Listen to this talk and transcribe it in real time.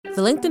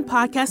The LinkedIn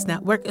Podcast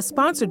Network is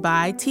sponsored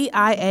by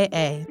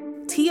TIAA.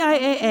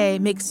 TIAA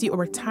makes you a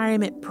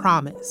retirement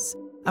promise,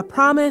 a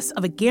promise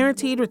of a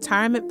guaranteed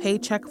retirement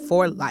paycheck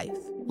for life.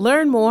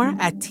 Learn more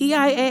at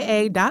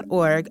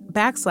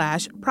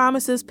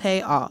TIAA.org/promises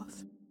pay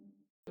off.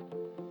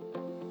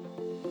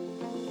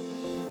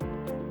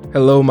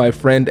 Hello, my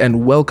friend,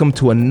 and welcome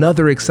to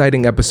another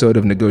exciting episode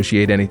of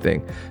Negotiate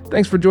Anything.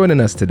 Thanks for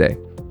joining us today.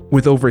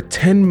 With over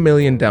 10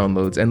 million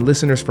downloads and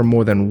listeners from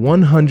more than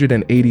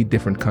 180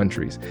 different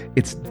countries,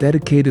 it's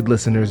dedicated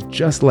listeners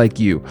just like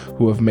you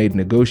who have made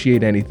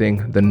Negotiate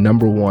Anything the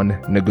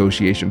 #1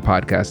 negotiation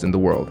podcast in the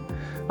world.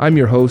 I'm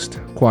your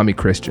host, Kwame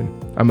Christian.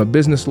 I'm a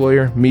business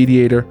lawyer,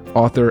 mediator,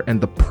 author,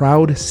 and the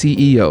proud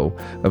CEO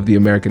of the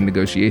American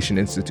Negotiation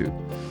Institute.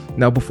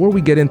 Now, before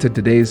we get into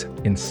today's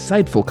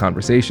insightful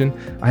conversation,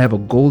 I have a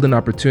golden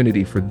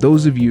opportunity for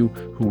those of you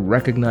who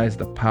recognize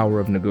the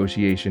power of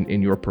negotiation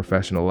in your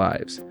professional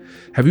lives.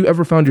 Have you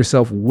ever found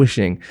yourself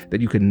wishing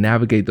that you could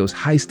navigate those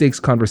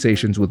high-stakes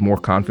conversations with more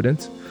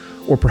confidence?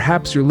 Or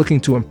perhaps you're looking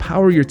to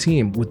empower your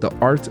team with the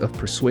art of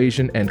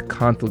persuasion and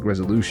conflict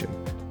resolution.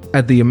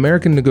 At the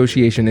American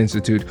Negotiation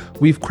Institute,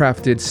 we've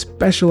crafted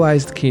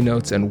specialized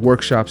keynotes and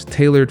workshops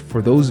tailored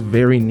for those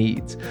very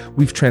needs.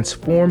 We've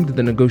transformed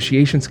the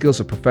negotiation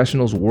skills of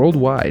professionals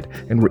worldwide,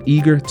 and we're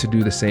eager to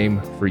do the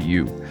same for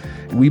you.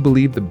 We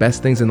believe the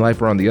best things in life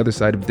are on the other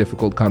side of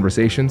difficult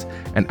conversations,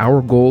 and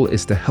our goal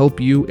is to help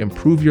you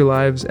improve your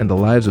lives and the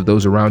lives of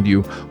those around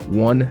you,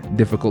 one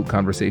difficult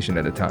conversation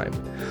at a time.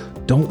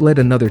 Don't let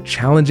another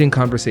challenging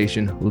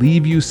conversation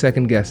leave you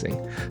second guessing.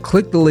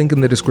 Click the link in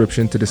the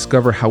description to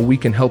discover how we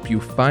can help you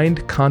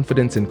find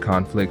confidence in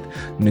conflict,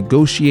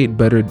 negotiate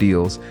better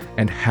deals,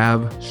 and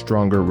have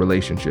stronger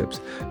relationships.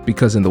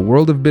 Because in the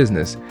world of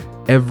business,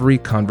 every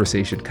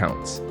conversation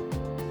counts.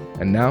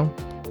 And now,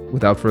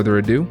 without further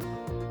ado,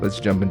 let's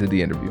jump into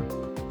the interview.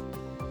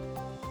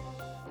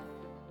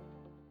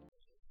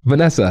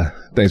 Vanessa,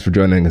 thanks for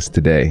joining us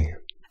today.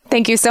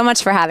 Thank you so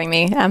much for having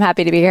me. I'm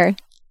happy to be here.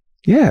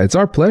 Yeah, it's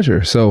our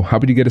pleasure. So how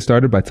about you get us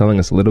started by telling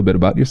us a little bit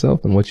about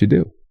yourself and what you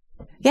do?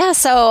 Yeah,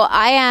 so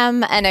I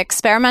am an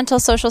experimental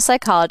social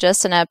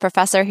psychologist and a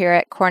professor here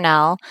at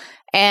Cornell.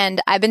 And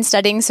I've been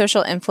studying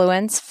social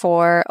influence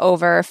for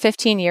over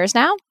 15 years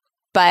now.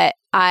 But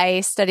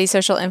I study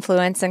social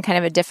influence in kind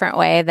of a different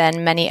way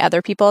than many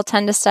other people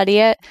tend to study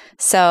it.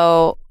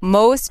 So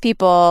most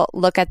people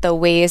look at the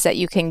ways that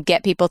you can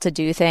get people to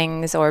do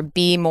things or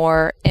be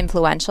more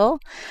influential.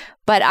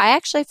 But I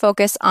actually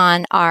focus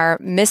on our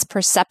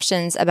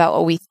misperceptions about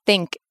what we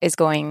think is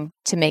going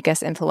to make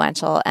us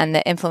influential and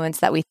the influence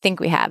that we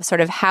think we have,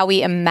 sort of how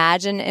we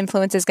imagine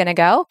influence is going to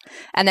go,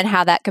 and then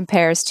how that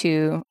compares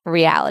to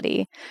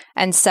reality.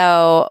 And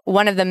so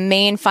one of the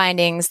main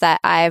findings that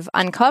I've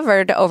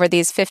uncovered over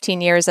these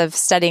 15 years of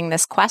studying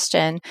this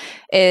question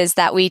is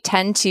that we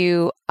tend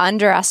to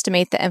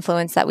underestimate the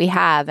influence that we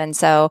have. And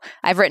so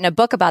I've written a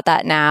book about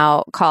that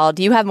now called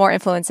You Have More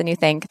Influence Than You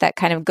Think, that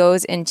kind of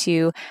goes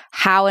into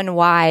how and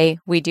why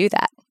we do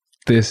that.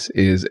 This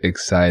is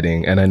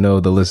exciting. And I know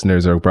the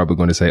listeners are probably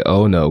going to say,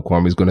 oh no,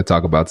 Kwame's going to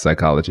talk about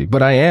psychology.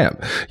 But I am.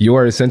 You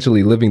are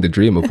essentially living the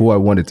dream of who I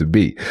wanted to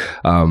be.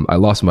 I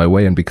lost my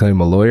way and became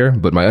a lawyer,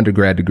 but my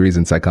undergrad degree is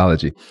in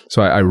psychology.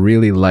 So I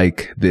really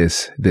like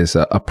this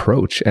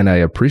approach. And I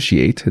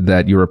appreciate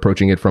that you're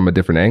approaching it from a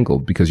different angle,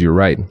 because you're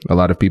right. A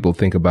lot of people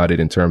think about it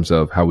in terms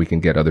of how we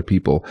can get other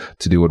people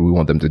to do what we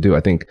want them to do.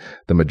 I think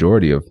the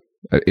majority of,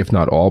 if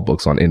not all,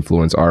 books on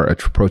influence are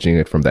approaching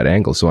it from that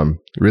angle. So I'm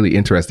really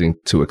interested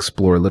to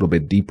explore a little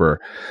bit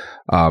deeper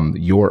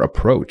your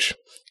approach.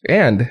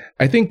 And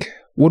I think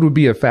what would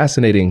be a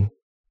fascinating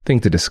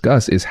thing to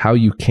discuss is how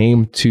you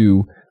came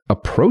to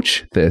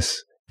approach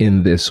this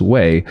in this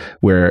way,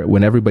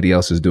 when everybody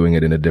else is doing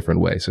it in a different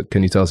way. So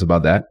can you tell us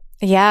about that?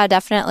 Yeah,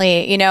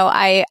 definitely. You know,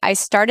 I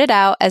started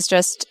out as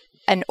just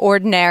an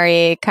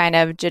ordinary kind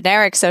of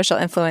generic social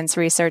influence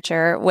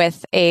researcher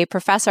with a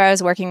professor I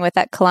was working with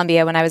at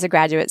Columbia when I was a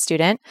graduate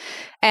student.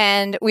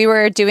 And we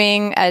were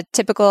doing a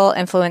typical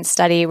influence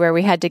study where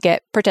we had to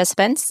get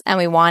participants, and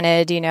we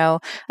wanted,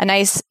 a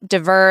nice,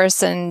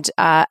 diverse and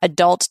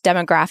adult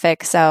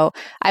demographic. So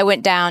I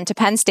went down to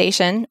Penn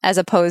Station as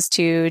opposed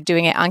to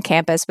doing it on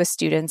campus with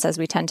students, as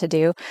we tend to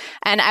do.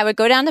 And I would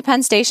go down to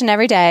Penn Station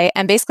every day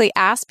and basically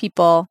ask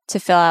people to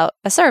fill out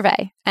a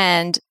survey.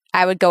 And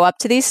I would go up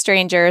to these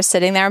strangers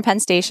sitting there in Penn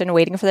Station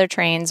waiting for their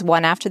trains,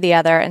 one after the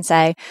other, and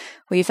say,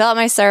 will you fill out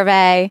my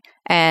survey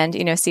and,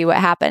 see what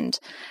happened?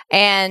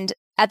 And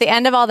at the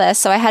end of all this,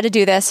 so I had to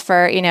do this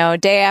for,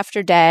 day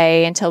after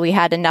day until we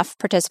had enough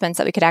participants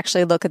that we could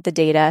actually look at the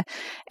data.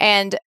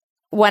 And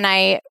when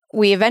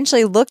we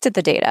eventually looked at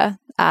the data,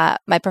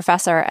 my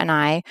professor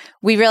and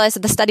we realized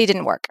that the study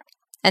didn't work.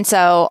 And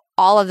so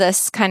all of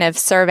this kind of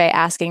survey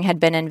asking had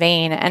been in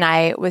vain. And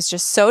I was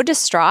just so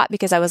distraught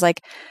because I was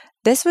like,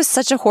 this was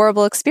such a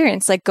horrible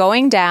experience. Like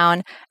going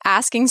down,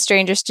 asking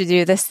strangers to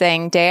do this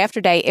thing day after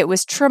day, it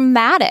was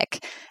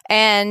traumatic.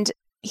 And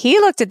he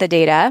looked at the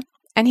data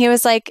and he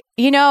was like,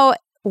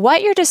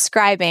 what you're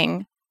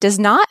describing does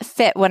not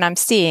fit what I'm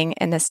seeing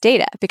in this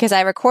data, because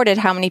I recorded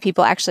how many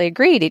people actually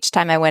agreed each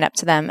time I went up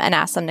to them and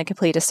asked them to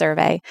complete a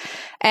survey.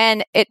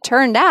 And it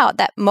turned out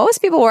that most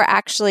people were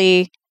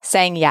actually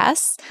saying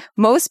yes.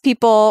 Most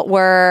people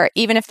were,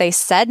 even if they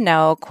said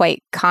no,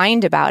 quite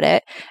kind about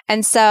it.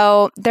 And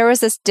so there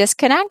was this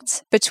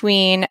disconnect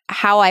between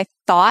how I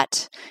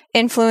thought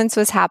influence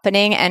was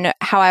happening and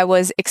how I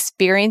was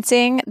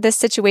experiencing this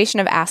situation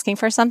of asking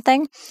for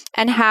something,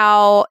 and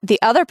how the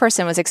other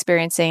person was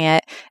experiencing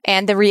it,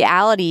 and the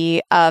reality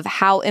of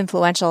how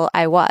influential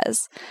I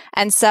was.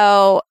 And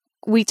so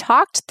we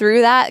talked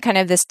through that, kind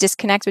of this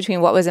disconnect between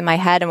what was in my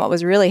head and what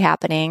was really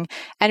happening,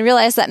 and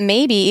realized that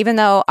maybe, even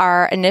though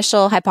our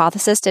initial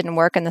hypothesis didn't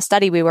work in the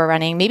study we were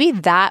running, maybe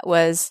that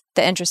was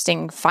the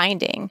interesting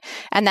finding,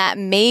 and that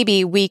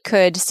maybe we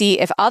could see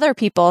if other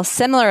people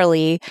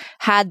similarly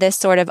had this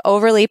sort of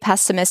overly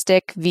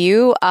pessimistic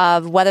view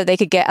of whether they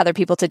could get other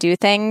people to do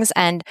things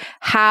and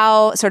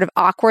how sort of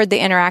awkward the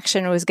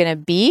interaction was going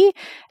to be.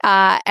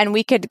 And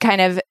we could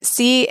kind of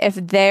see if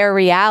their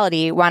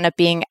reality wound up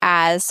being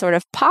as sort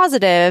of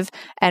positive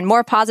and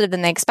more positive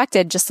than they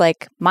expected, just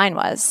like mine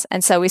was.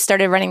 And so we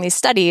started running these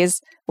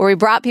studies where we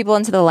brought people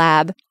into the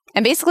lab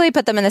and basically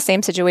put them in the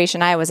same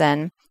situation I was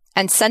in,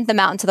 and sent them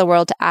out into the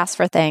world to ask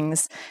for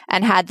things,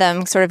 and had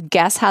them sort of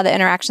guess how the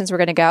interactions were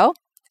going to go,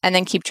 and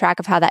then keep track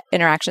of how that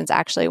interactions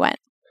actually went.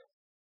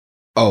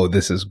 Oh,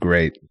 this is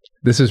great.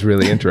 This is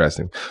really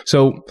interesting.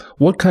 So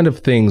what kind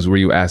of things were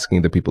you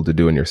asking the people to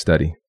do in your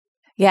study?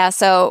 Yeah,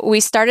 so we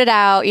started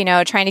out,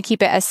 trying to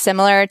keep it as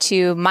similar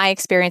to my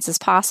experience as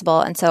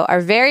possible. And so our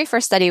very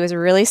first study was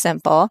really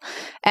simple.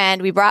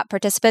 And we brought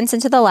participants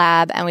into the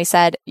lab and we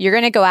said, you're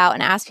going to go out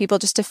and ask people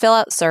just to fill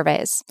out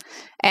surveys.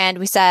 And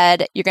we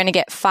said, you're going to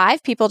get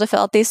 5 people to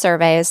fill out these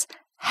surveys.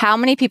 How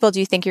many people do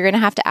you think you're going to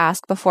have to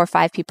ask before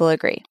 5 people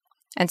agree?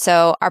 And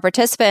so our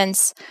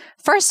participants,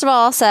 first of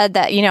all, said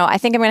that, I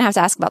think I'm going to have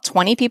to ask about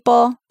 20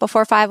 people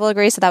before 5 will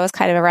agree. So that was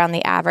kind of around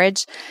the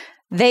average.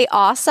 They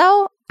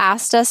also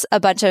asked us a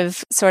bunch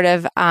of sort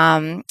of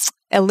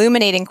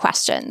illuminating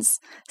questions.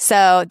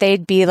 So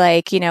they'd be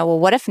like, well,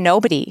 what if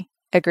nobody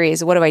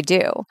agrees? What do I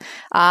do?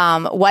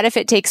 What if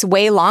it takes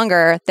way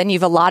longer than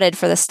you've allotted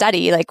for the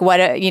study? Like,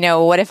 what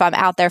if I'm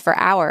out there for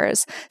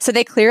hours? So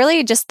they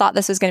clearly just thought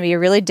this was going to be a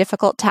really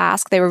difficult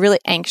task. They were really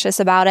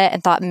anxious about it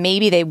and thought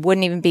maybe they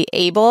wouldn't even be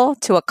able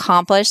to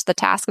accomplish the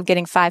task of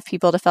getting 5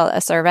 people to fill out a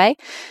survey.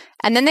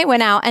 And then they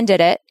went out and did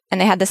it. And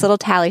they had this little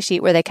tally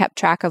sheet where they kept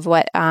track of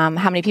how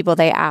many people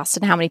they asked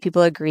and how many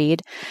people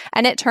agreed.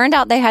 And it turned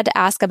out they had to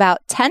ask about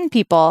 10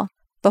 people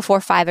before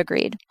 5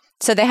 agreed.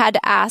 So they had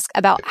to ask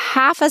about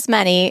half as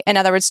many, in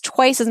other words,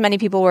 twice as many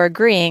people were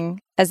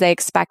agreeing as they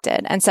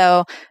expected. And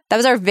so that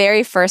was our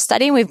very first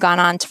study. And we've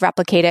gone on to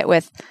replicate it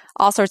with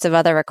all sorts of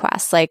other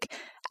requests, like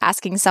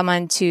asking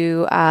someone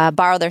to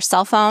borrow their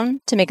cell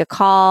phone to make a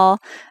call,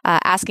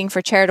 asking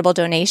for charitable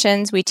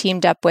donations. We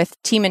teamed up with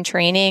Team in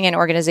Training, an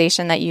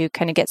organization that you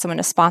kind of get someone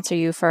to sponsor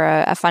you for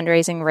a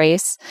fundraising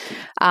race.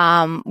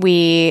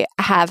 We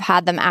have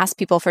had them ask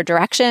people for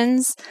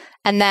directions.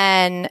 And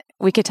then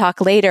we could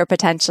talk later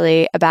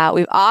potentially about,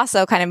 we've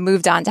also kind of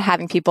moved on to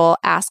having people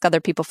ask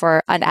other people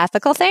for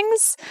unethical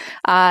things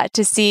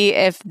to see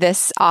if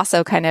this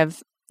also kind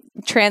of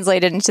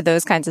translated into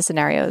those kinds of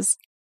scenarios.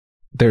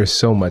 There's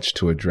so much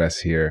to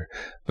address here,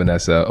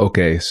 Vanessa.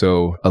 Okay,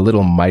 so a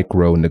little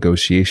micro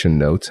negotiation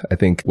note. I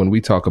think when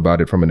we talk about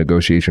it from a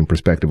negotiation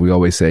perspective, we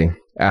always say,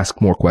 ask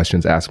more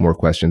questions,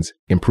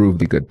 improve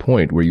the good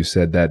point where you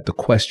said that the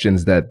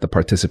questions that the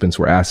participants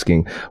were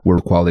asking were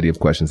the quality of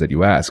questions that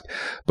you ask.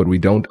 But we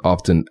don't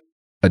often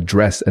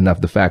address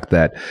enough the fact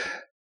that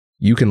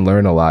you can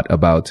learn a lot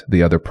about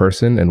the other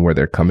person and where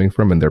they're coming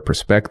from and their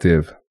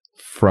perspective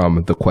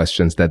from the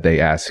questions that they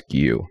ask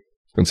you.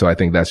 And so I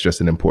think that's just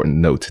an important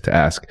note to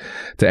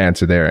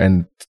answer there.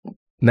 And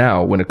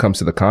now when it comes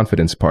to the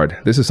confidence part,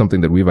 this is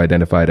something that we've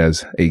identified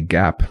as a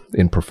gap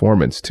in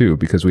performance too,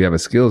 because we have a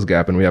skills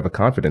gap and we have a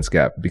confidence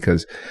gap,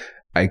 because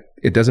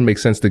it doesn't make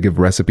sense to give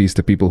recipes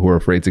to people who are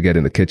afraid to get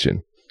in the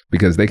kitchen,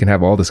 because they can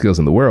have all the skills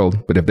in the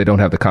world, but if they don't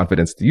have the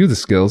confidence to use the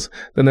skills,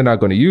 then they're not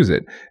going to use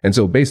it. And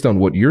so based on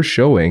what you're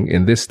showing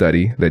in this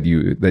study that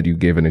you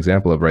gave an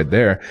example of right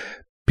there,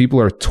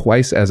 people are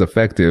twice as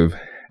effective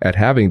at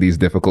having these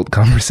difficult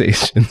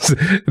conversations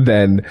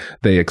than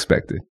they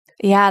expected.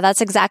 Yeah,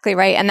 that's exactly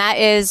right. And that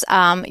is,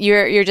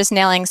 you're just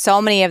nailing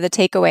so many of the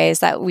takeaways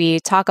that we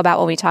talk about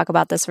when we talk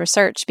about this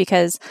research.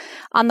 Because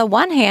on the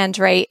one hand,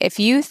 right, if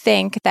you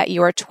think that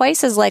you are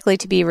twice as likely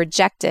to be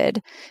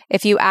rejected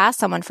if you ask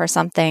someone for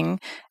something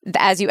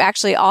as you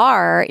actually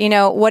are,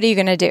 what are you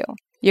going to do?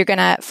 You're going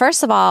to,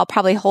 first of all,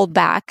 probably hold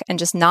back and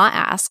just not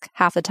ask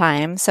half the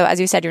time. So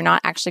as you said, you're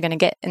not actually going to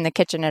get in the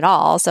kitchen at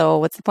all. So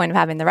what's the point of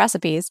having the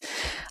recipes?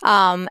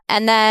 And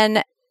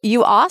then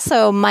you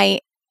also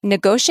might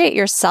negotiate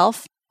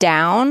yourself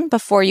down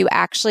before you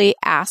actually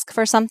ask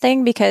for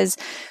something, because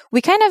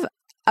we kind of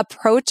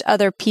approach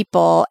other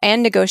people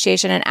and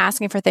negotiation and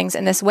asking for things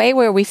in this way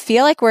where we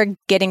feel like we're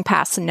getting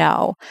past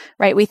no,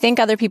 right? We think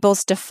other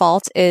people's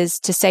default is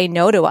to say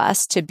no to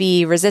us, to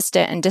be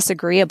resistant and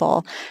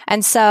disagreeable.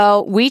 And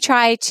so we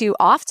try to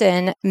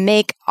often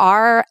make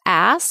our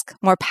ask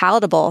more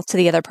palatable to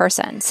the other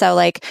person. So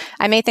like,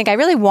 I may think I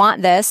really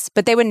want this,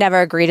 but they would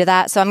never agree to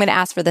that. So I'm going to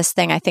ask for this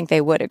thing I think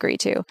they would agree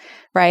to,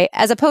 right?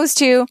 As opposed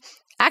to,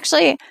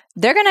 actually,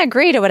 they're going to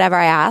agree to whatever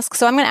I ask.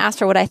 So I'm going to ask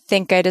for what I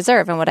think I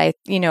deserve and what I,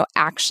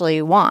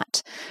 actually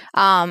want.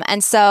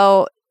 And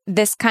so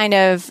this kind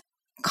of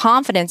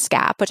confidence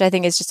gap, which I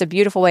think is just a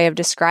beautiful way of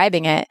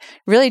describing it,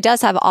 really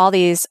does have all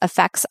these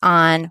effects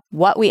on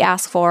what we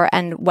ask for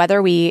and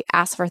whether we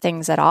ask for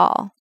things at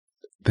all.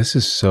 This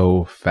is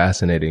so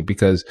fascinating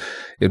because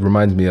it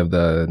reminds me of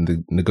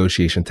the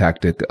negotiation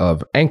tactic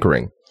of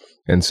anchoring.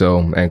 And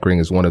so anchoring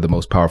is one of the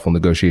most powerful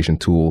negotiation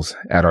tools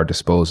at our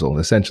disposal.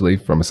 Essentially,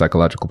 from a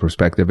psychological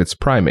perspective, it's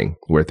priming,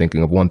 where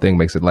thinking of one thing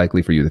makes it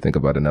likely for you to think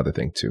about another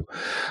thing too.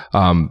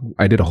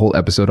 I did a whole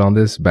episode on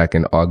this back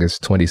in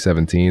August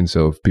 2017.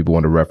 So if people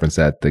want to reference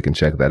that, they can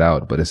check that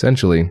out. But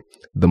essentially,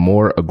 the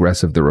more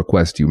aggressive the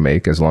request you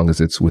make, as long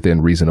as it's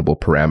within reasonable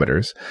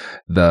parameters,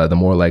 the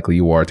more likely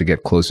you are to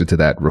get closer to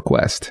that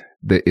request.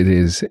 It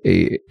is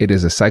a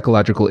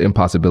psychological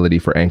impossibility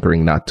for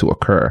anchoring not to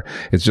occur.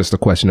 It's just a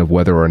question of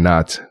whether or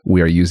not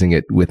we are using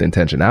it with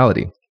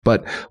intentionality.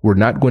 But we're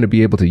not going to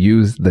be able to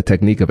use the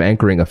technique of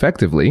anchoring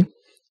effectively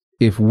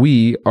if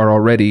we are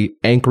already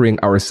anchoring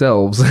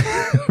ourselves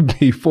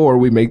before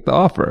we make the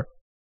offer.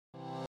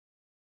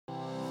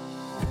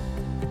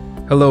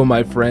 Hello,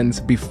 my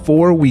friends.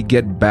 Before we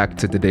get back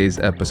to today's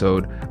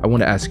episode, I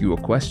want to ask you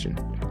a question.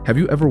 Have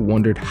you ever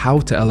wondered how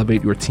to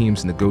elevate your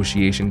team's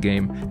negotiation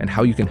game and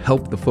how you can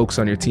help the folks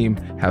on your team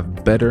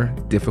have better,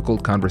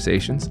 difficult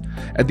conversations?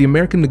 At the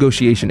American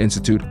Negotiation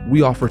Institute,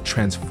 we offer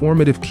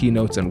transformative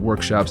keynotes and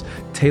workshops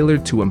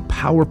tailored to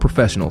empower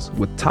professionals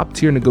with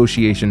top-tier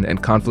negotiation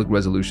and conflict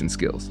resolution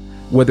skills.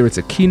 Whether it's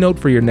a keynote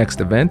for your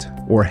next event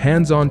or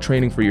hands-on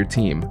training for your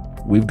team,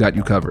 we've got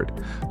you covered.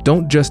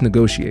 Don't just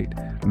negotiate.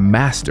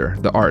 Master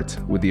the art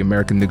with the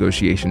American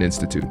Negotiation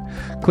Institute.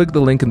 Click the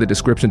link in the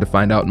description to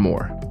find out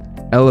more.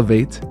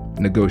 Elevate,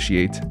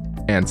 negotiate,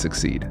 and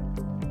succeed.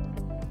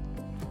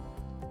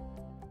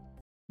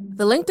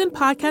 The LinkedIn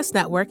Podcast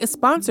Network is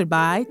sponsored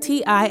by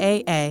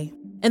TIAA.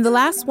 In the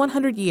last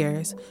 100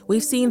 years,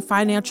 we've seen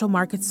financial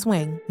markets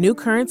swing, new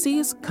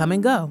currencies come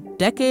and go,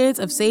 decades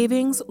of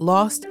savings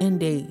lost in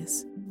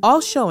days,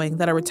 all showing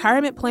that a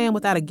retirement plan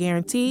without a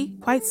guarantee,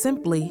 quite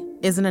simply,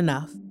 isn't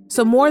enough.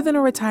 So more than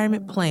a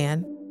retirement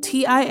plan,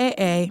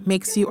 TIAA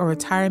makes you a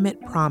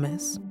retirement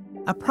promise.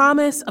 A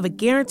promise of a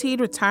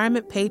guaranteed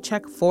retirement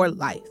paycheck for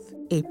life.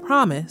 A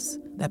promise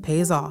that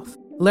pays off.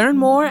 Learn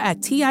more at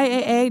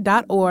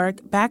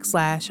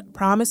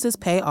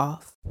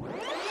TIAA.org/promisespayoff.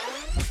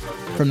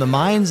 From the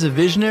minds of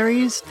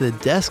visionaries to the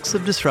desks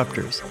of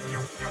disruptors,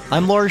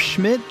 I'm Lars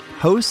Schmidt,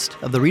 host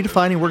of the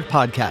Redefining Work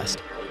podcast.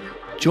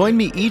 Join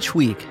me each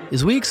week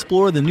as we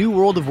explore the new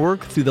world of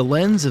work through the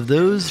lens of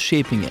those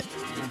shaping it.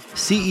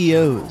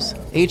 CEOs,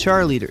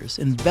 HR leaders,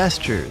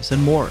 investors,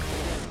 and more.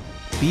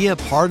 Be a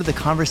part of the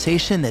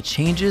conversation that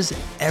changes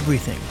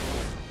everything.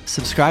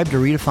 Subscribe to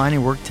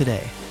Redefining Work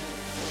today.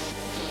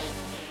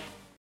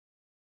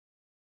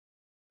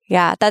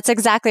 Yeah, that's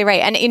exactly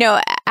right. And,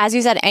 as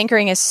you said,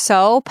 anchoring is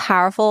so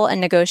powerful in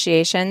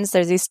negotiations.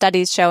 There's these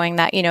studies showing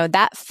that,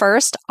 that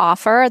first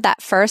offer,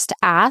 that first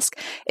ask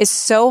is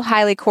so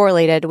highly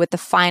correlated with the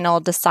final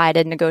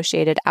decided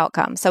negotiated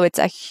outcome. So it's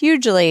a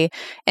hugely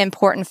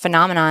important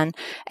phenomenon.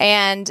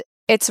 And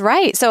it's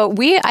right. So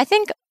I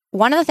think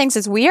one of the things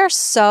is we are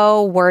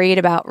so worried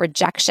about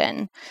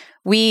rejection.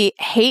 We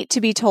hate to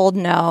be told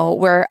no.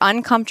 We're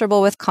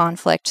uncomfortable with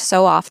conflict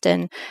so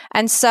often.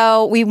 And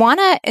so we want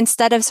to,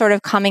 instead of sort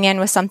of coming in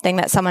with something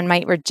that someone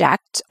might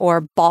reject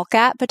or balk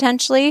at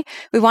potentially,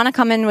 we want to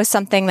come in with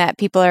something that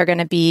people are going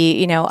to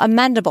be,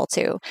 amendable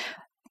to.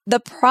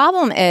 The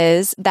problem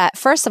is that,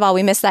 first of all,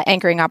 we miss that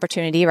anchoring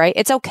opportunity, right?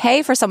 It's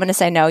okay for someone to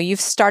say no. You've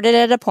started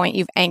at a point,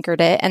 you've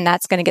anchored it, and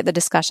that's going to get the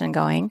discussion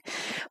going.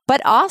 But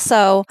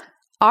also,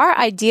 our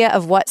idea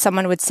of what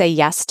someone would say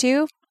yes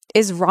to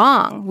is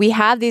wrong. We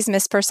have these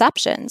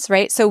misperceptions,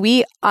 right? So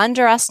we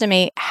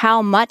underestimate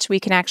how much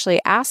we can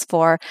actually ask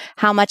for,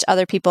 how much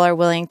other people are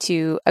willing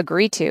to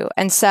agree to.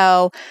 And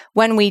so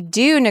when we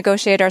do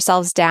negotiate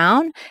ourselves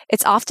down,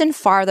 it's often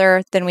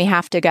farther than we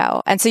have to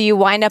go. And so you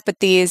wind up with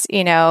these,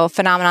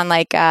 phenomenon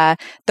like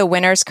the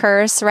winner's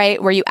curse,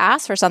 right? Where you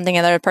ask for something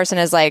and the other person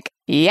is like,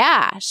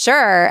 yeah,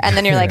 sure. And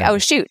then you're like, oh,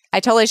 shoot, I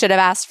totally should have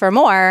asked for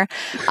more.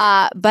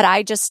 But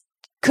I just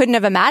couldn't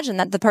have imagined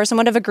that the person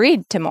would have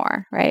agreed to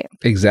more, right?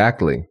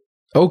 Exactly.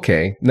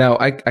 Okay. Now,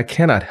 I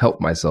cannot help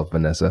myself,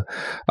 Vanessa.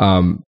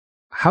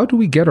 How do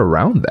we get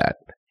around that?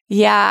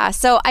 Yeah.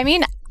 So,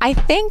 I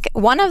think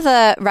one of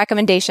the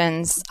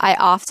recommendations I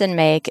often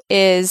make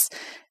is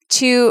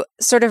to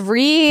sort of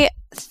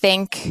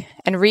rethink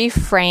and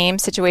reframe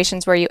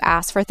situations where you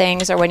ask for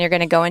things or when you're going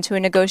to go into a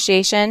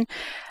negotiation.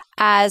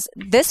 as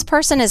this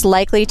person is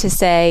likely to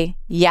say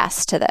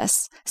yes to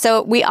this.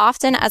 So we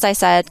often, as I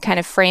said, kind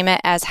of frame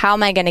it as, how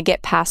am I going to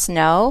get past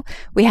no?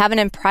 We have an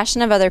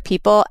impression of other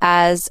people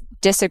as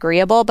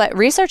disagreeable, but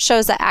research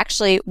shows that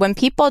actually when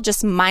people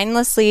just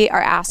mindlessly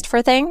are asked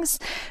for things,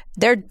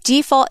 their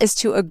default is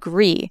to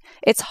agree.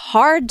 It's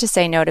hard to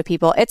say no to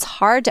people. It's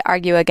hard to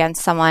argue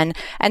against someone.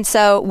 And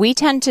so we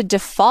tend to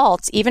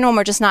default, even when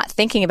we're just not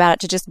thinking about it,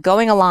 to just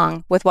going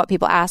along with what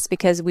people ask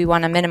because we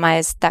want to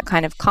minimize that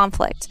kind of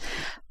conflict.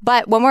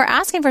 But when we're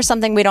asking for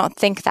something, we don't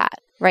think that,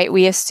 right?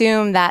 We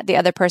assume that the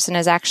other person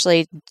is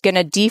actually going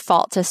to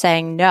default to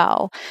saying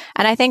no.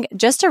 And I think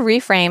just a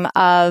reframe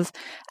of,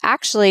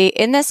 actually,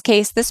 in this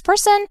case, this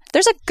person,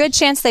 there's a good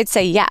chance they'd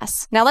say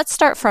yes. Now let's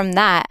start from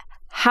that.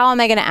 How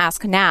am I going to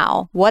ask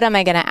now? What am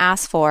I going to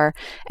ask for?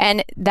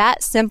 And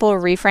that simple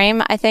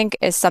reframe, I think,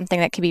 is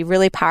something that can be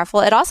really powerful.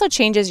 It also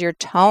changes your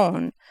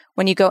tone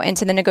when you go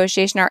into the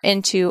negotiation or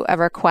into a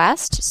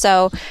request.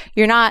 So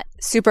you're not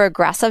super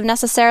aggressive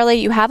necessarily.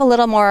 You have a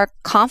little more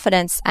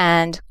confidence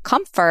and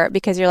comfort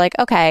because you're like,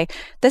 okay,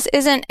 this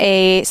isn't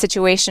a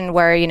situation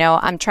where,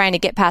 I'm trying to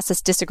get past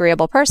this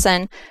disagreeable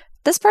person.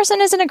 This person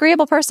is an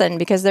agreeable person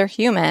because they're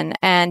human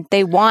and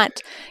they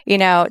want,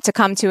 to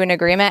come to an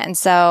agreement. And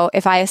so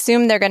if I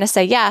assume they're going to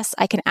say yes,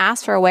 I can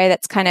ask for a way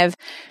that's kind of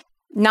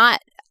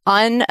not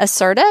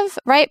unassertive,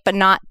 right? But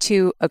not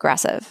too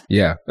aggressive.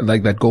 Yeah.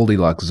 Like that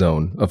Goldilocks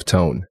zone of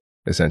tone,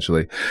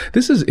 essentially.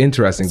 This is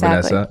interesting,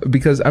 exactly. Vanessa,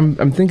 because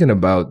I'm thinking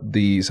about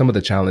some of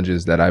the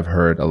challenges that I've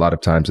heard a lot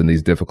of times in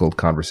these difficult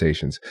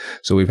conversations.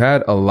 So we've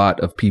had a lot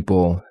of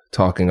people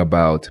talking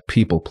about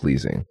people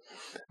pleasing.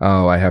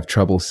 Oh, I have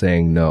trouble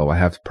saying no. I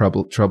have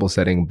trouble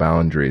setting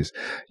boundaries.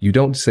 You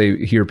don't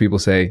hear people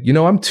say,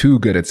 I'm too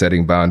good at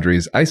setting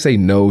boundaries. I say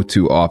no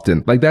too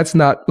often. Like, that's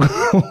not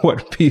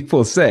what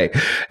people say.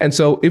 And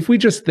so if we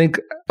just think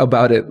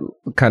about it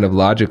kind of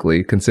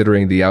logically,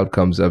 considering the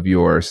outcomes of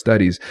your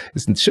studies,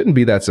 it shouldn't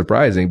be that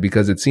surprising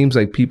because it seems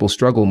like people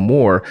struggle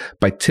more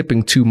by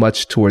tipping too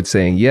much towards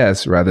saying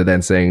yes rather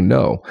than saying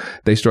no.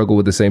 They struggle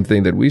with the same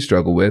thing that we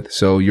struggle with.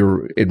 So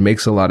it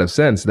makes a lot of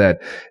sense that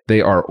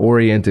they are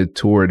oriented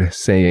toward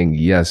saying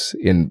yes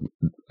in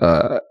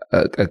I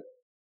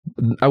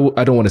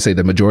don't want to say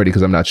the majority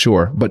because I'm not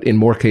sure, but in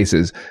more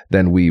cases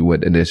than we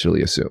would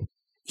initially assume.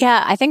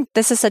 Yeah, I think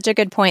this is such a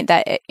good point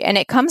and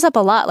it comes up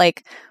a lot,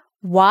 like,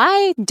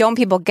 why don't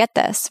people get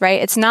this,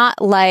 right? It's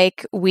not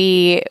like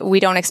we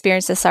don't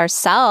experience this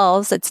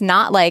ourselves. It's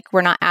not like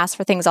we're not asked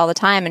for things all the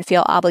time and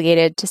feel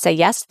obligated to say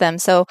yes to them.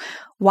 So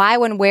why,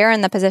 when we're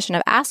in the position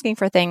of asking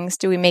for things,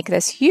 do we make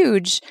this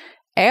huge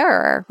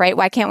error, right?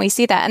 Why can't we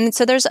see that? And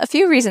so there's a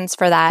few reasons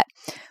for that.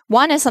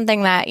 One is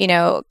something that,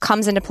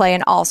 comes into play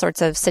in all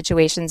sorts of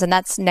situations, and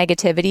that's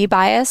negativity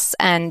bias.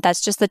 And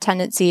that's just the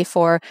tendency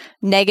for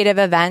negative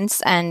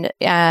events and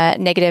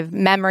negative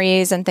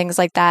memories and things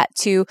like that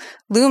to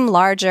loom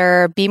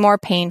larger, be more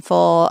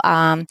painful.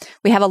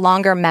 We have a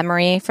longer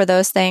memory for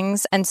those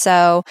things. And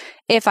so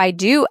if I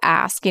do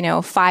ask,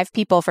 5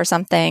 people for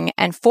something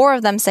and 4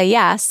 of them say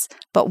yes,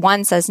 but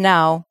 1 says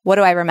no, what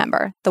do I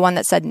remember? The one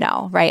that said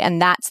no, right?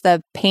 And that's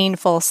the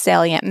painful,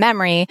 salient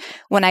memory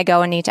when I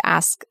go and need to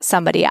ask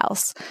somebody else.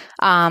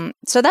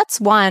 So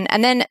that's one.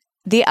 And then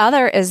the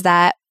other is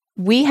that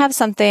we have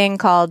something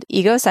called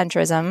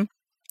egocentrism,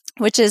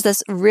 which is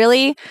this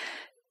really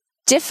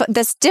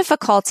this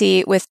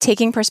difficulty with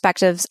taking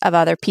perspectives of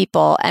other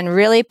people and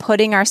really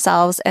putting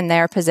ourselves in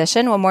their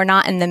position when we're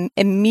not in the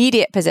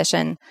immediate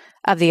position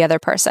of the other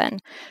person.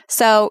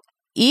 So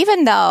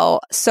even though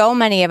so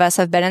many of us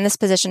have been in this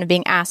position of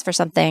being asked for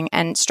something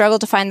and struggled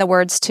to find the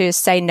words to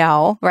say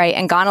no, right,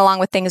 and gone along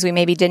with things we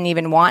maybe didn't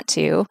even want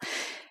to,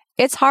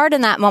 it's hard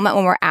in that moment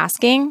when we're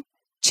asking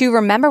to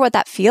remember what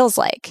that feels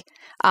like.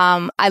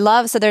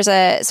 So there's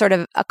a sort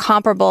of a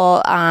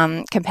comparable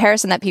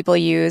comparison that people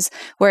use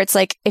where it's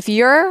like, if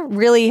you're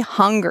really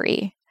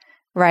hungry,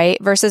 right,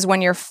 versus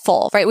when you're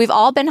full, right? We've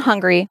all been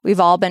hungry. We've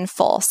all been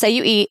full. Say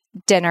you eat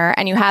dinner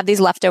and you have these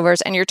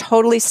leftovers and you're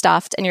totally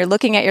stuffed and you're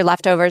looking at your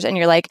leftovers and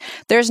you're like,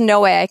 there's no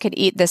way I could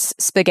eat this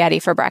spaghetti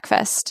for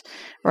breakfast,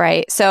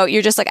 right? So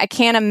you're just like, I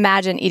can't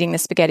imagine eating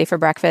this spaghetti for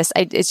breakfast.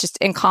 It's just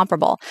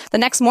incomparable. The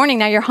next morning,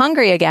 now you're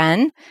hungry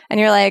again and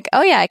you're like,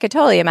 oh yeah, I could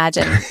totally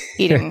imagine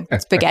eating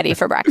spaghetti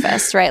for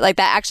breakfast, right? Like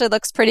that actually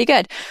looks pretty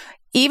good.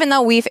 Even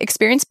though we've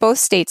experienced both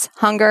states,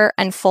 hunger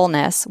and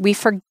fullness, we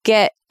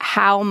forget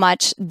how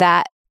much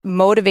that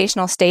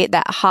motivational state,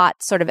 that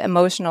hot sort of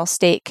emotional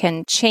state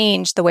can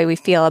change the way we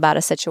feel about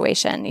a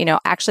situation.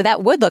 Actually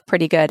that would look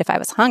pretty good if I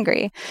was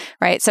hungry,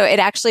 right? So it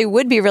actually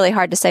would be really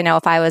hard to say no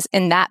if I was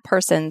in that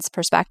person's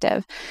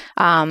perspective.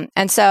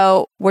 And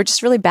so we're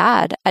just really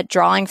bad at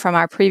drawing from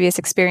our previous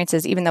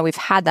experiences, even though we've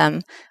had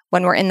them,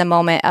 when we're in the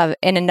moment of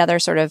in another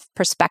sort of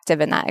perspective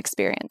in that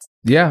experience.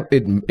 Yeah,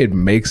 it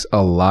makes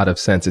a lot of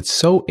sense. It's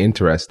so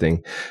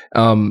interesting.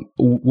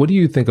 What do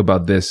you think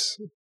about this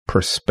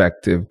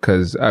perspective?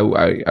 Because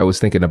I was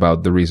thinking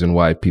about the reason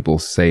why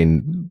people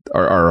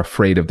are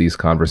afraid of these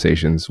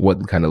conversations.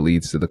 What kind of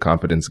leads to the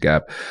confidence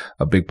gap?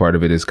 A big part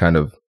of it is kind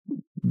of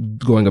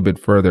going a bit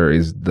further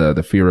is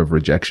the fear of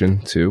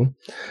rejection too.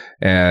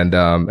 And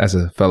as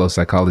a fellow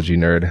psychology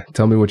nerd,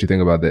 tell me what you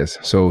think about this.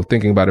 So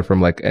thinking about it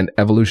from like an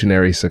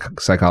evolutionary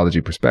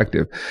psychology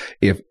perspective,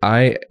 if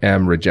I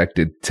am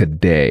rejected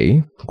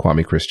today,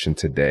 Kwame Christian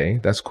today,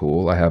 that's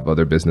cool. I have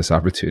other business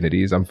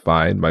opportunities. I'm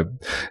fine.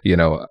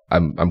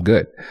 I'm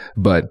good.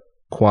 But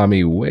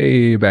Kwame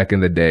way back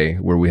in the day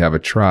where we have a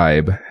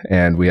tribe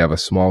and we have a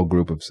small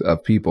group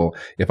of people,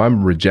 if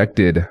I'm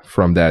rejected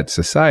from that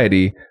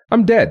society,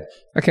 I'm dead.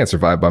 I can't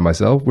survive by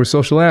myself. We're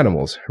social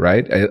animals,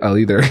 right? I'll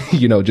either,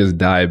 just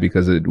die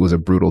because it was a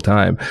brutal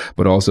time,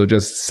 but also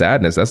just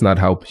sadness. That's not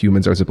how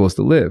humans are supposed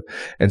to live.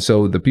 And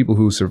so the people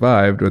who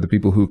survived, or the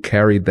people who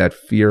carried that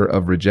fear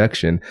of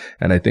rejection,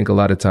 and I think a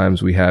lot of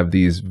times we have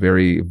these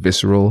very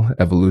visceral,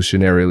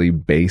 evolutionarily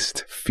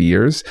based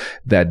fears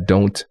that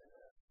don't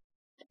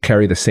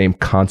carry the same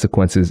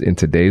consequences in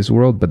today's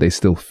world, but they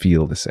still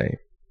feel the same.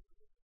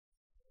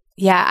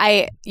 Yeah,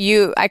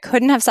 I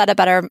couldn't have said it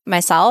better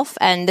myself.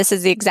 And this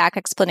is the exact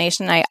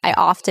explanation I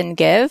often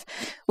give,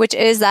 which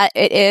is that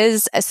it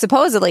is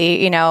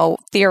supposedly,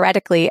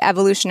 theoretically,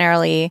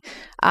 evolutionarily,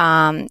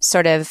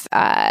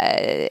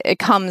 it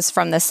comes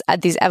from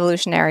these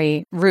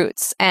evolutionary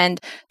roots. And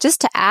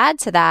just to add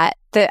to that,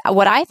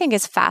 what I think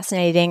is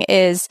fascinating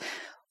is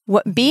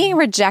being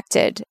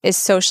rejected is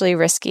socially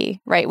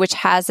risky, right? Which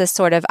has this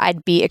sort of,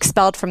 I'd be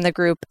expelled from the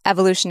group,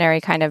 evolutionary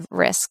kind of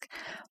risk.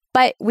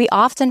 But we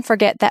often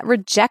forget that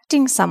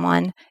rejecting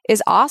someone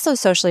is also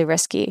socially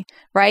risky,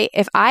 right?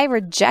 If I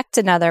reject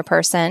another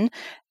person,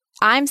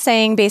 I'm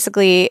saying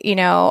basically,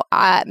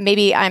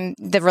 maybe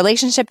the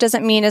relationship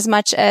doesn't mean as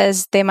much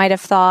as they might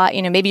have thought.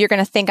 Maybe you're going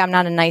to think I'm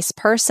not a nice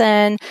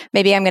person.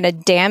 Maybe I'm going to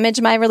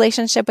damage my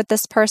relationship with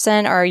this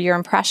person or your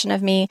impression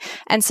of me.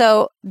 And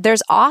so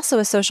there's also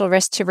a social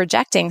risk to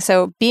rejecting.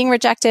 So being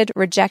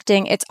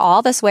rejecting, it's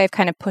all this way of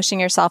kind of pushing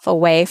yourself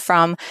away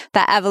from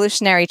that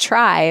evolutionary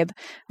tribe,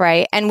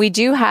 right? And we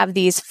do have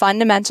these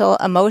fundamental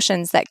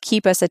emotions that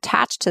keep us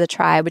attached to the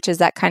tribe, which is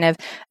that kind of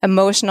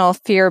emotional,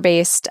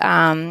 fear-based,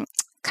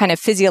 kind of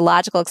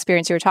physiological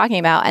experience you were talking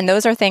about. And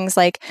those are things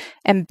like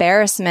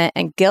embarrassment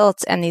and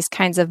guilt and these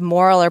kinds of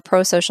moral or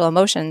pro-social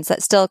emotions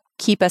that still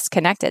keep us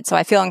connected. So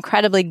I feel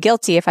incredibly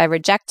guilty if I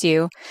reject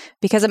you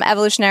because I'm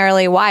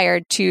evolutionarily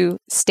wired to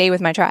stay with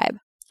my tribe.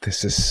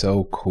 This is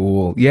so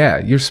cool. Yeah,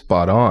 you're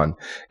spot on.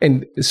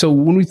 And so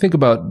when we think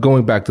about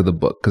going back to the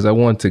book, because I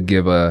want to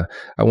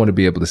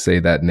be able to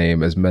say that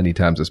name as many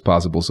times as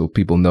possible so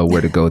people know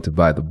where to go to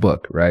buy the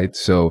book, right?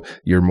 So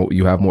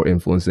you have more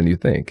influence than you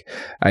think.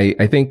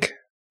 I think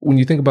when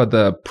you think about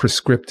the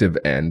prescriptive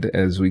end,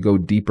 as we go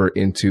deeper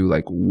into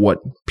like what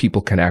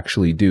people can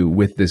actually do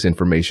with this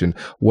information,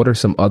 what are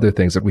some other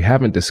things that we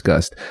haven't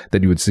discussed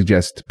that you would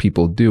suggest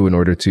people do in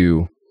order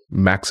to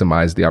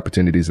maximize the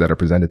opportunities that are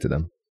presented to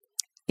them?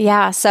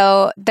 Yeah,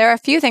 so there are a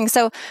few things.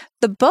 So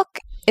the book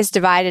is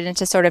divided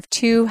into sort of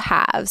two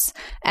halves.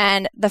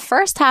 And the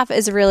first half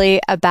is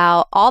really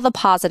about all the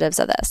positives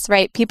of this,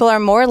 right? People are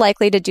more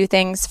likely to do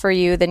things for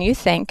you than you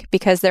think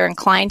because they're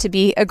inclined to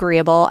be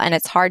agreeable and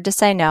it's hard to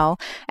say no.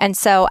 And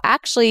so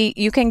actually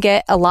you can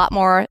get a lot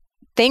more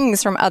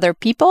things from other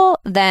people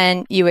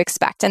than you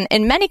expect. And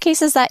in many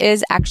cases, that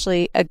is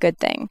actually a good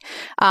thing.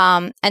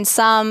 And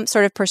some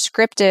sort of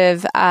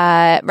prescriptive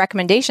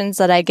recommendations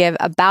that I give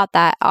about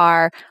that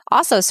are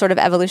also sort of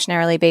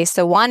evolutionarily based.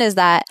 So one is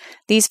that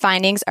these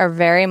findings are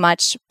very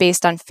much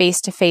based on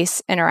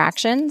face-to-face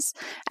interactions.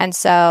 And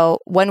so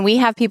when we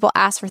have people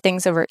ask for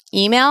things over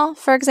email,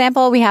 for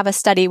example, we have a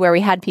study where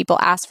we had people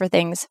ask for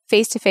things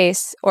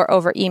face-to-face or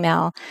over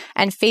email.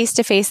 And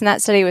face-to-face in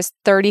that study was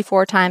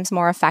 34 times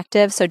more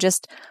effective. So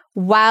just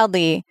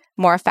wildly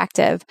more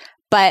effective.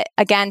 But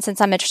again, since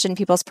I'm interested in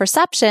people's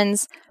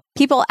perceptions,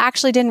 people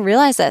actually didn't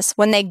realize this.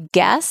 When they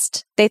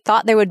guessed, they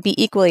thought they would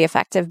be equally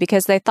effective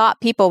because they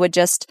thought people would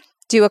just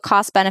do a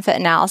cost-benefit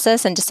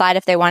analysis and decide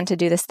if they wanted to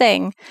do this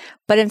thing.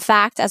 But in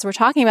fact, as we're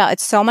talking about,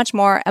 it's so much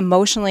more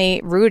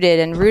emotionally rooted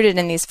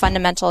in these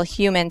fundamental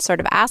human sort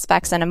of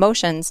aspects and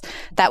emotions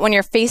that when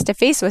you're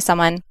face-to-face with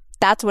someone,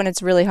 that's when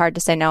it's really hard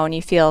to say no and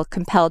you feel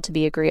compelled to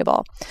be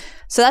agreeable.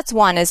 So that's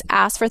one, is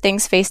ask for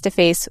things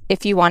face-to-face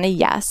if you want a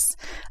yes.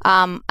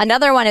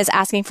 Another one is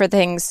asking for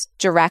things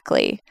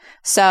directly.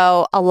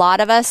 So a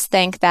lot of us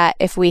think that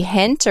if we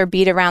hint or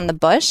beat around the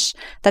bush,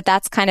 that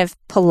that's kind of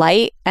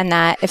polite and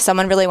that if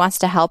someone really wants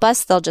to help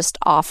us, they'll just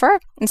offer.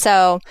 And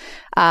so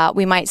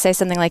we might say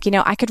something like,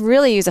 I could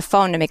really use a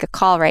phone to make a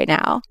call right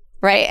now,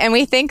 right? And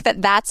we think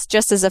that that's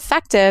just as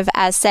effective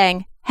as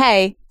saying,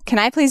 hey, can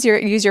I please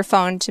use your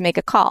phone to make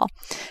a call?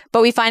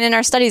 But we find in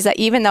our studies that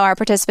even though our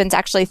participants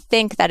actually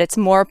think that it's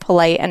more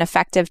polite and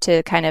effective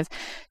to kind of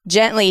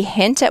gently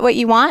hint at what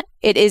you want,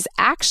 it is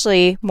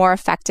actually more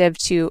effective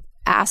to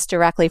ask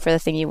directly for the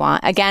thing you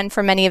want. Again,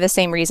 for many of the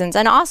same reasons.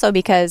 And also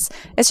because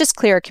it's just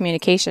clearer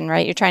communication,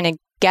 right? You're trying to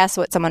guess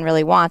what someone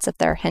really wants if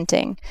they're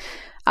hinting.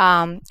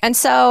 And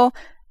so,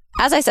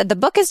 as I said, the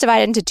book is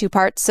divided into two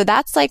parts. So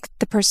that's like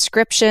the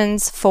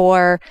prescriptions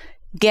for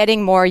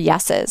getting more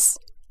yeses.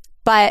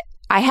 But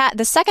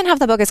the second half of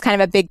the book is kind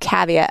of a big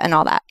caveat and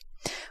all that.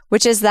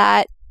 which is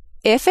that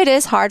if it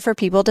is hard for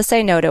people to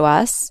say no to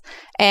us,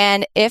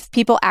 and if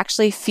people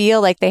actually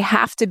feel like they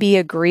have to be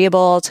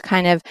agreeable to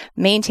kind of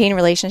maintain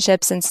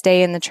relationships and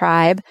stay in the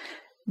tribe,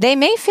 they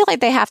may feel like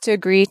they have to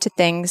agree to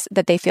things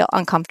that they feel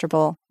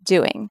uncomfortable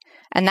doing.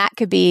 And that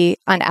could be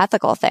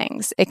unethical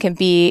things. It can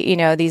be,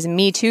 these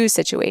Me Too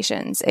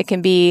situations. It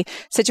can be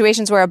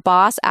situations where a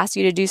boss asks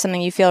you to do something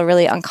you feel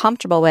really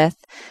uncomfortable with.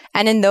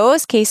 And in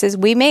those cases,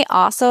 we may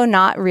also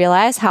not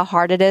realize how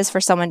hard it is for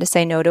someone to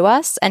say no to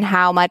us and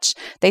how much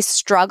they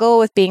struggle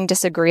with being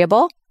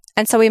disagreeable.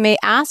 And so we may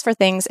ask for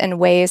things in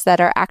ways that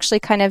are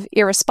actually kind of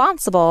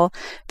irresponsible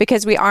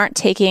because we aren't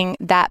taking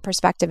that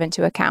perspective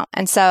into account.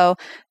 And so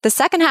the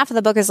second half of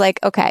the book is like,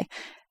 okay,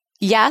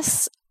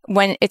 yes,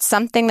 when it's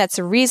something that's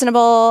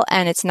reasonable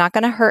and it's not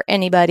going to hurt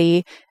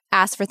anybody,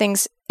 ask for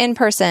things in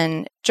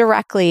person,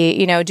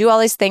 directly, do all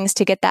these things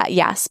to get that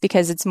yes,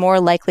 because it's more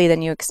likely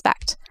than you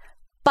expect.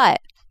 But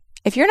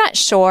if you're not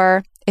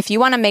sure, if you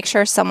want to make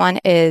sure someone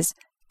is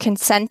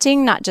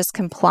consenting, not just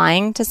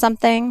complying to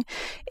something,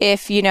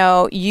 if,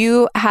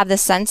 you have the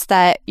sense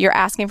that you're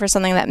asking for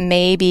something that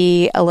may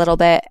be a little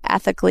bit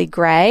ethically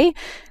gray,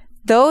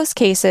 those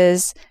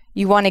cases,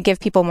 you want to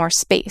give people more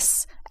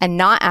space and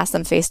not ask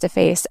them face to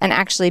face and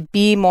actually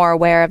be more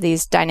aware of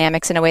these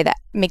dynamics in a way that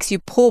makes you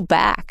pull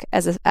back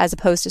as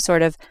opposed to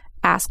sort of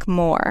ask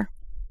more.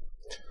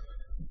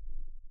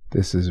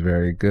 This is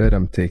very good.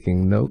 I'm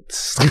taking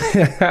notes.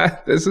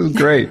 This is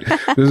great.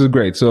 This is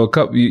great. So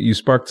you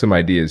sparked some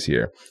ideas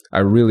here. I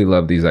really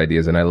love these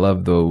ideas, and I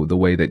love the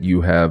way that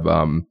you have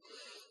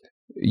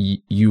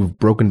you've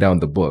broken down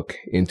the book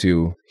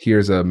into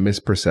here's a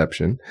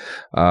misperception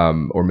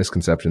or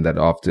misconception that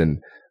often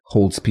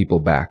holds people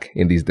back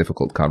in these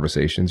difficult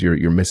conversations.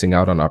 You're missing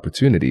out on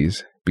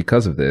opportunities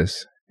because of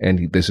this.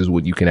 And this is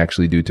what you can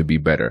actually do to be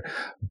better.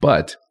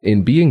 But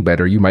in being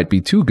better, you might be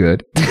too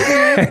good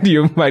and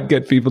you might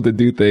get people to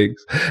do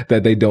things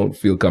that they don't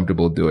feel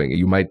comfortable doing.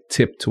 You might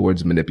tip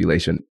towards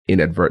manipulation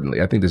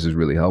inadvertently. I think this is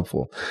really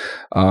helpful.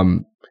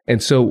 And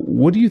so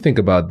what do you think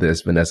about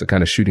this, Vanessa,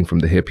 kind of shooting from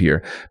the hip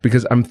here?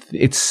 Because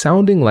it's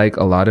sounding like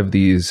a lot of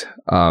these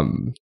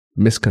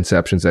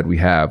misconceptions that we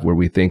have where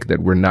we think that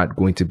we're not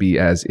going to be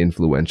as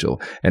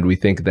influential and we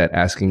think that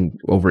asking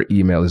over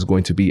email is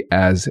going to be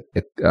as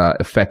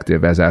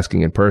effective as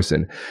asking in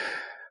person.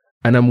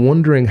 And I'm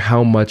wondering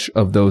how much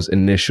of those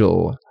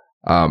initial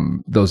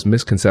those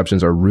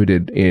misconceptions are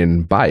rooted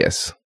in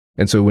bias.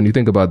 And so when you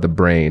think about the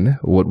brain,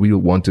 what we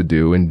want to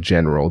do in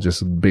general,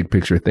 just big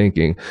picture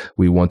thinking,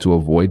 we want to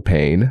avoid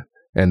pain,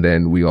 and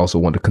then we also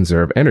want to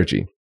conserve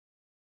energy.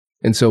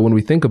 And so when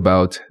we think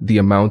about the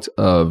amount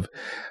of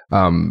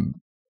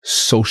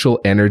social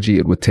energy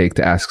it would take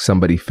to ask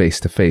somebody face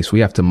to face, we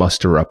have to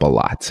muster up a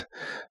lot,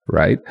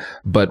 right?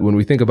 But when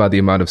we think about the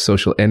amount of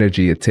social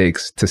energy it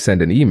takes to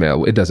send an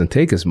email, it doesn't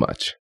take as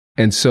much.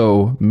 And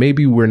so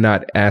maybe we're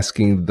not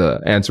answering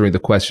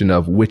the question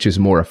of which is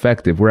more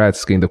effective. We're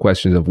asking the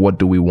question of what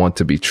do we want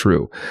to be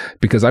true?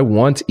 Because I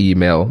want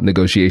email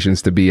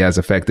negotiations to be as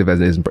effective as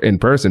it is in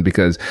person,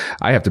 because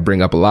I have to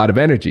bring up a lot of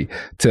energy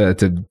to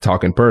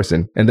talk in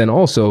person. And then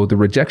also the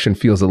rejection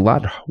feels a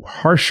lot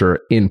harsher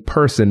in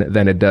person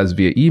than it does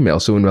via email.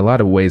 So in a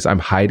lot of ways, I'm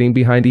hiding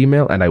behind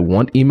email and I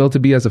want email to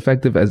be as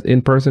effective as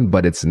in person,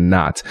 but it's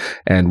not.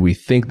 And we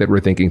think that we're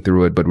thinking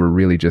through it, but we're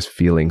really just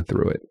feeling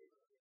through it.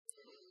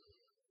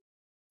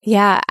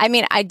 Yeah, I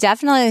mean, I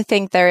definitely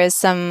think there is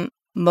some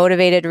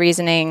motivated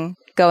reasoning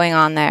going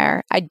on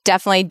there. I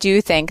definitely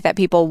do think that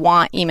people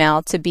want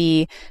email to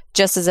be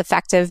just as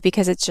effective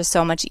because it's just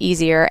so much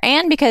easier,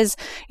 and because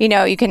you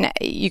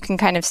can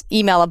kind of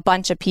email a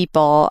bunch of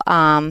people,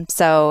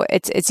 so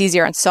it's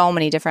easier on so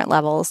many different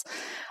levels.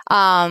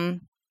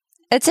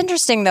 It's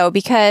interesting though,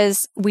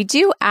 because we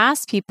do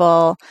ask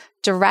people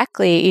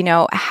directly,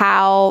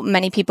 how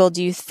many people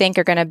do you think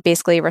are going to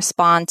basically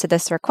respond to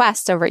this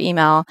request over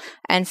email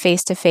and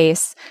face to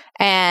face?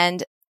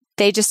 And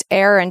they just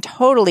err in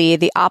totally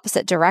the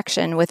opposite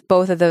direction with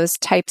both of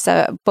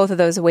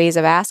those ways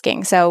of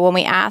asking. So when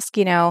we ask,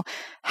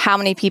 how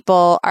many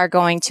people are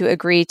going to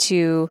agree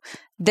to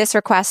this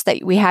request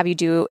that we have you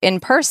do in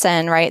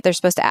person, right? They're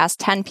supposed to ask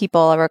 10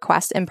 people a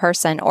request in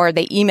person, or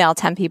they email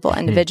 10 people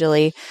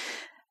individually.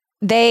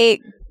 They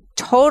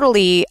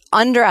totally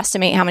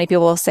underestimate how many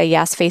people will say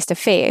yes face to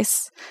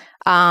face.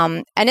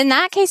 And in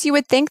that case, you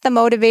would think the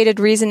motivated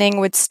reasoning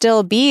would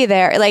still be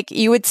there. Like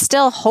you would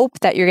still hope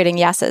that you're getting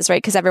yeses, right?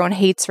 Because everyone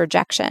hates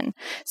rejection.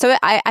 So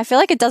I feel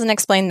like it doesn't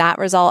explain that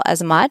result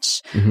as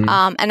much.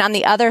 Mm-hmm. And on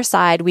the other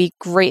side, we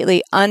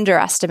greatly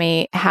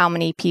overestimate how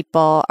many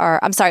people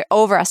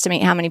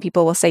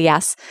will say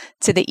yes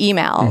to the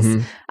emails.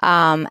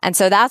 Mm-hmm. And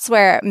so that's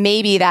where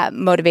maybe that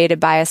motivated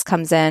bias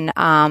comes in.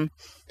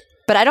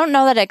 But I don't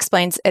know that it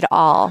explains it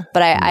all.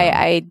 But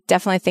I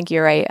definitely think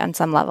you're right on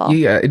some level.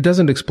 Yeah, it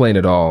doesn't explain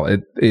it all.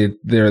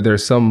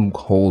 There's some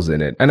holes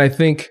in it. And I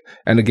think,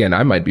 and again,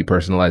 I might be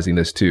personalizing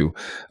this too.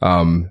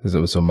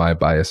 So my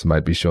bias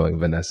might be showing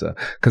Vanessa.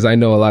 Because I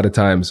know a lot of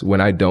times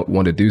when I don't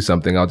want to do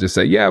something, I'll just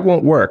say, yeah, it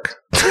won't work.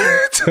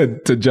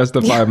 to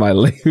justify my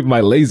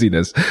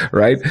laziness,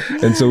 right?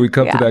 And so we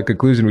come to that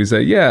conclusion. We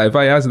say, yeah, if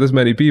I ask this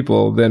many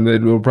people, then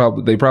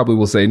they probably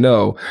will say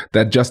no.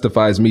 That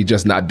justifies me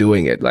just not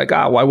doing it. Like,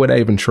 why would I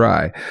even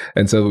try?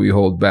 And so we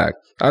hold back.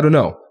 I don't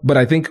know. But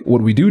I think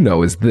what we do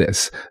know is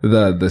this.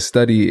 The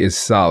study is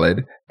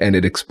solid and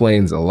it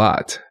explains a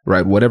lot,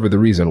 right? Whatever the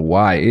reason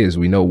why is,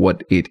 we know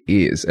what it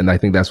is. And I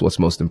think that's what's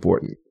most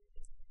important.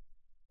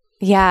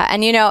 Yeah.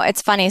 And,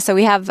 it's funny. So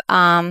we have,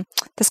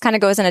 this kind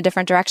of goes in a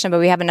different direction, but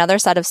we have another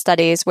set of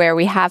studies where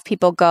we have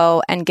people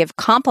go and give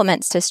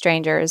compliments to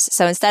strangers.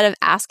 So instead of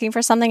asking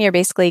for something, you're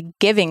basically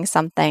giving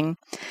something.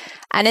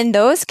 And in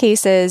those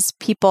cases,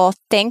 people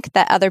think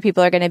that other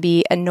people are going to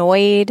be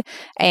annoyed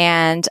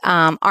and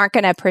aren't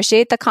going to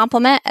appreciate the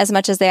compliment as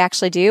much as they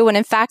actually do. When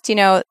in fact,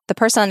 the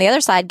person on the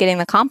other side getting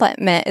the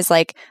compliment is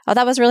like, oh,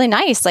 that was really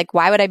nice. Like,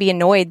 why would I be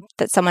annoyed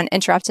that someone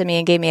interrupted me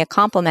and gave me a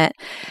compliment?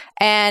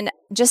 And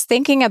just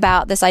thinking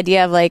about this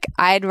idea of like,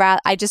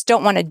 I just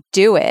don't want to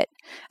do it.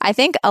 I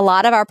think a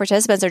lot of our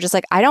participants are just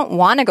like, I don't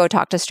want to go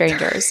talk to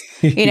strangers,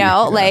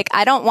 like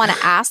I don't want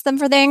to ask them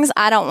for things.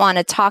 I don't want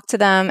to talk to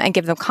them and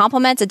give them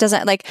compliments. It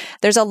doesn't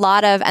there's a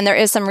lot of, and there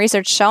is some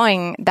research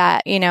showing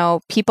that,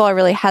 people are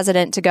really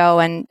hesitant to go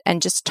and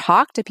just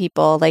talk to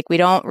people. Like we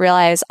don't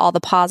realize all the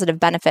positive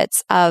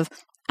benefits of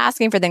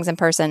asking for things in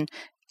person,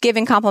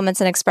 giving compliments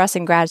and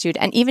expressing gratitude,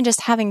 and even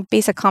just having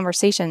basic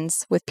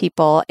conversations with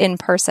people in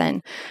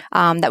person,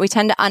 that we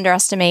tend to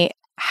underestimate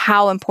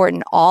how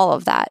important all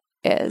of that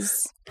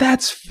is.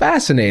 That's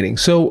fascinating.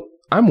 So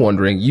I'm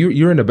wondering,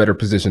 you're in a better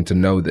position to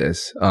know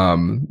this,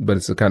 but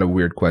it's a kind of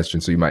weird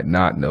question, so you might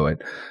not know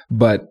it.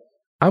 But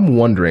I'm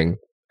wondering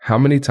how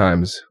many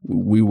times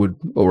we would,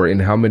 or in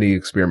how many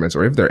experiments,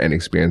 or if there are any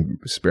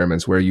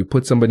experiments where you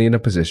put somebody in a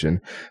position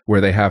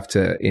where they have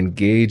to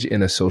engage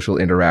in a social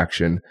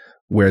interaction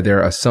where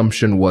their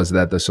assumption was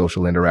that the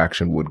social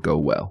interaction would go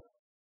well.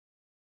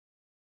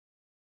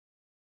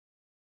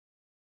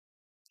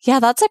 Yeah,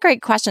 that's a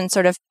great question,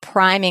 sort of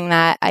priming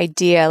that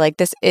idea, like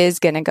this is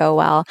going to go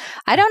well.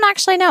 I don't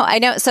actually know. I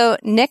know. So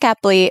Nick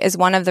Epley is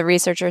one of the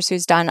researchers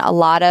who's done a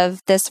lot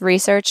of this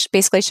research,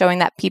 basically showing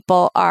that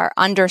people are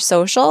under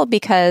social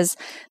because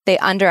they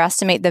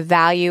underestimate the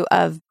value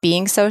of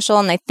being social.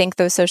 And they think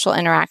those social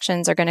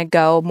interactions are going to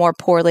go more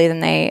poorly than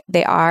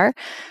they are.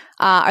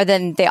 Or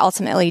than they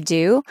ultimately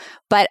do.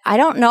 But I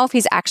don't know if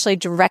he's actually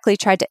directly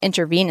tried to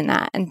intervene in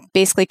that and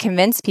basically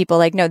convince people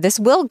like, no, this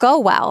will go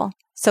well.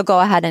 So go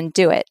ahead and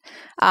do it.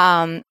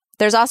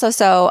 There's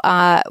also,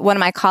 one of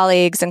my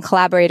colleagues and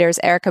collaborators,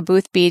 Erica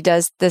Boothby,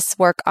 does this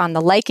work on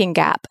the liking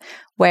gap,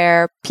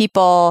 where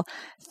people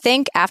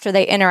think after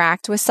they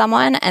interact with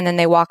someone and then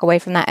they walk away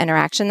from that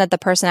interaction that the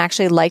person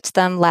actually liked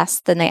them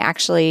less than they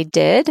actually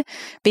did,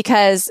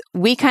 because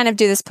we kind of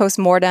do this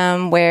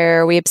postmortem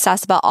where we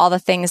obsess about all the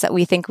things that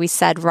we think we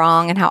said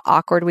wrong and how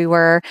awkward we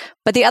were.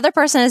 But the other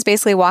person is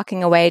basically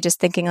walking away just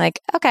thinking like,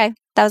 okay,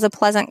 that was a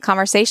pleasant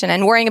conversation,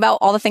 and worrying about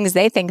all the things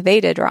they think they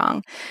did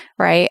wrong,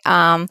 right?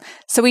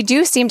 So we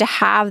do seem to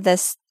have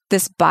this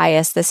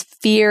bias, this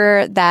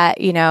fear that,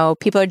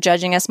 people are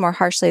judging us more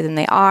harshly than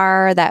they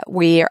are, that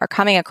we are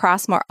coming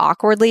across more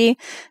awkwardly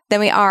than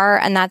we are.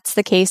 And that's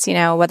the case,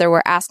 whether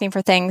we're asking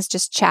for things,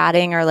 just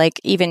chatting, or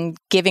like even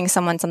giving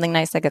someone something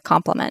nice, like a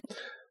compliment.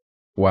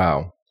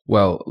 Wow.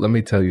 Well, let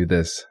me tell you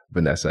this,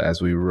 Vanessa,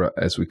 as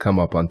we come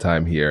up on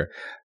time here.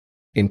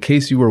 In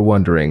case you were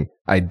wondering,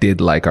 I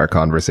did like our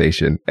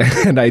conversation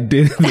and I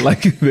did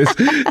like this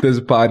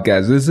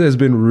podcast. This has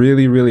been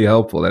really, really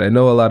helpful. And I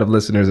know a lot of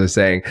listeners are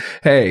saying,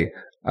 hey,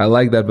 I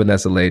like that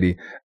Vanessa lady.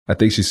 I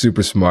think she's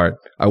super smart.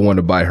 I want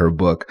to buy her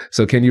book.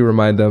 So can you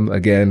remind them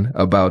again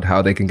about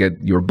how they can get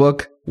your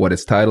book, what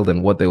it's titled,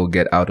 and what they will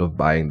get out of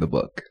buying the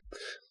book?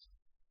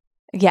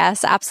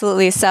 Yes,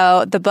 absolutely.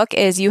 So the book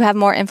is You Have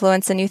More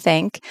Influence Than You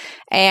Think,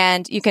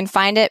 and you can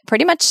find it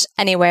pretty much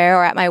anywhere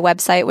or at my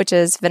website, which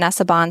is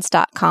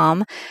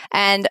vanessabohns.com.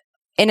 And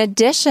in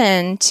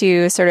addition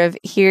to sort of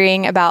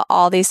hearing about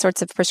all these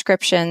sorts of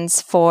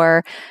prescriptions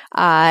for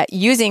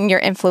using your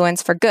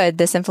influence for good,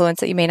 this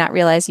influence that you may not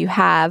realize you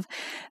have,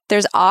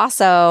 there's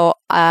also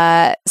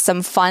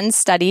some fun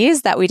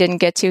studies that we didn't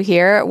get to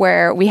here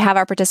where we have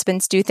our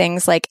participants do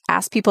things like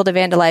ask people to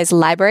vandalize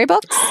library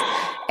books.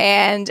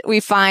 And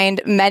we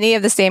find many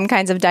of the same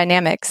kinds of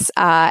dynamics.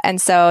 And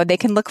so they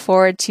can look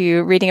forward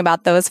to reading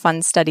about those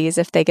fun studies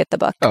if they get the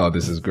book. Oh,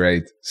 this is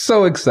great.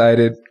 So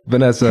excited.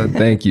 Vanessa,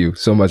 thank you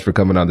so much for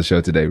coming on the show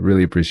today.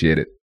 Really appreciate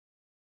it.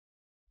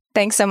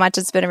 Thanks so much.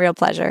 It's been a real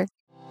pleasure.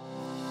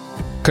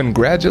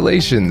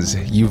 Congratulations!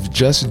 You've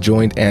just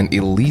joined an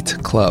elite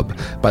club.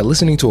 By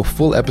listening to a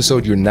full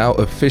episode, you're now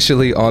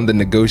officially on the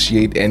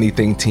Negotiate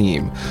Anything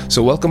team.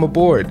 So welcome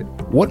aboard.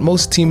 What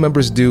most team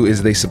members do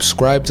is they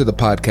subscribe to the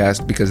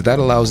podcast because that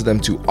allows them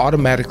to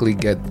automatically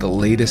get the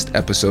latest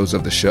episodes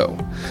of the show.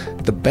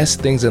 The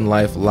best things in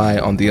life lie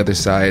on the other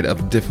side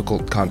of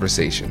difficult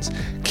conversations.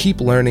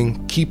 Keep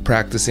learning, keep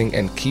practicing,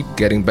 and keep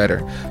getting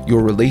better.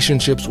 Your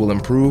relationships will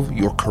improve,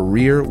 your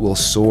career will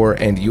soar,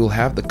 and you'll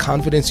have the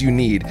confidence you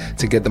need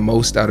to get the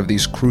most out of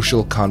these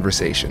crucial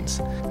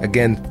conversations.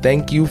 Again,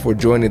 thank you for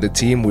joining the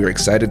team. We're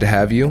excited to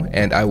have you,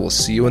 and I will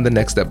see you in the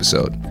next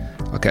episode.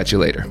 I'll catch you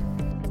later.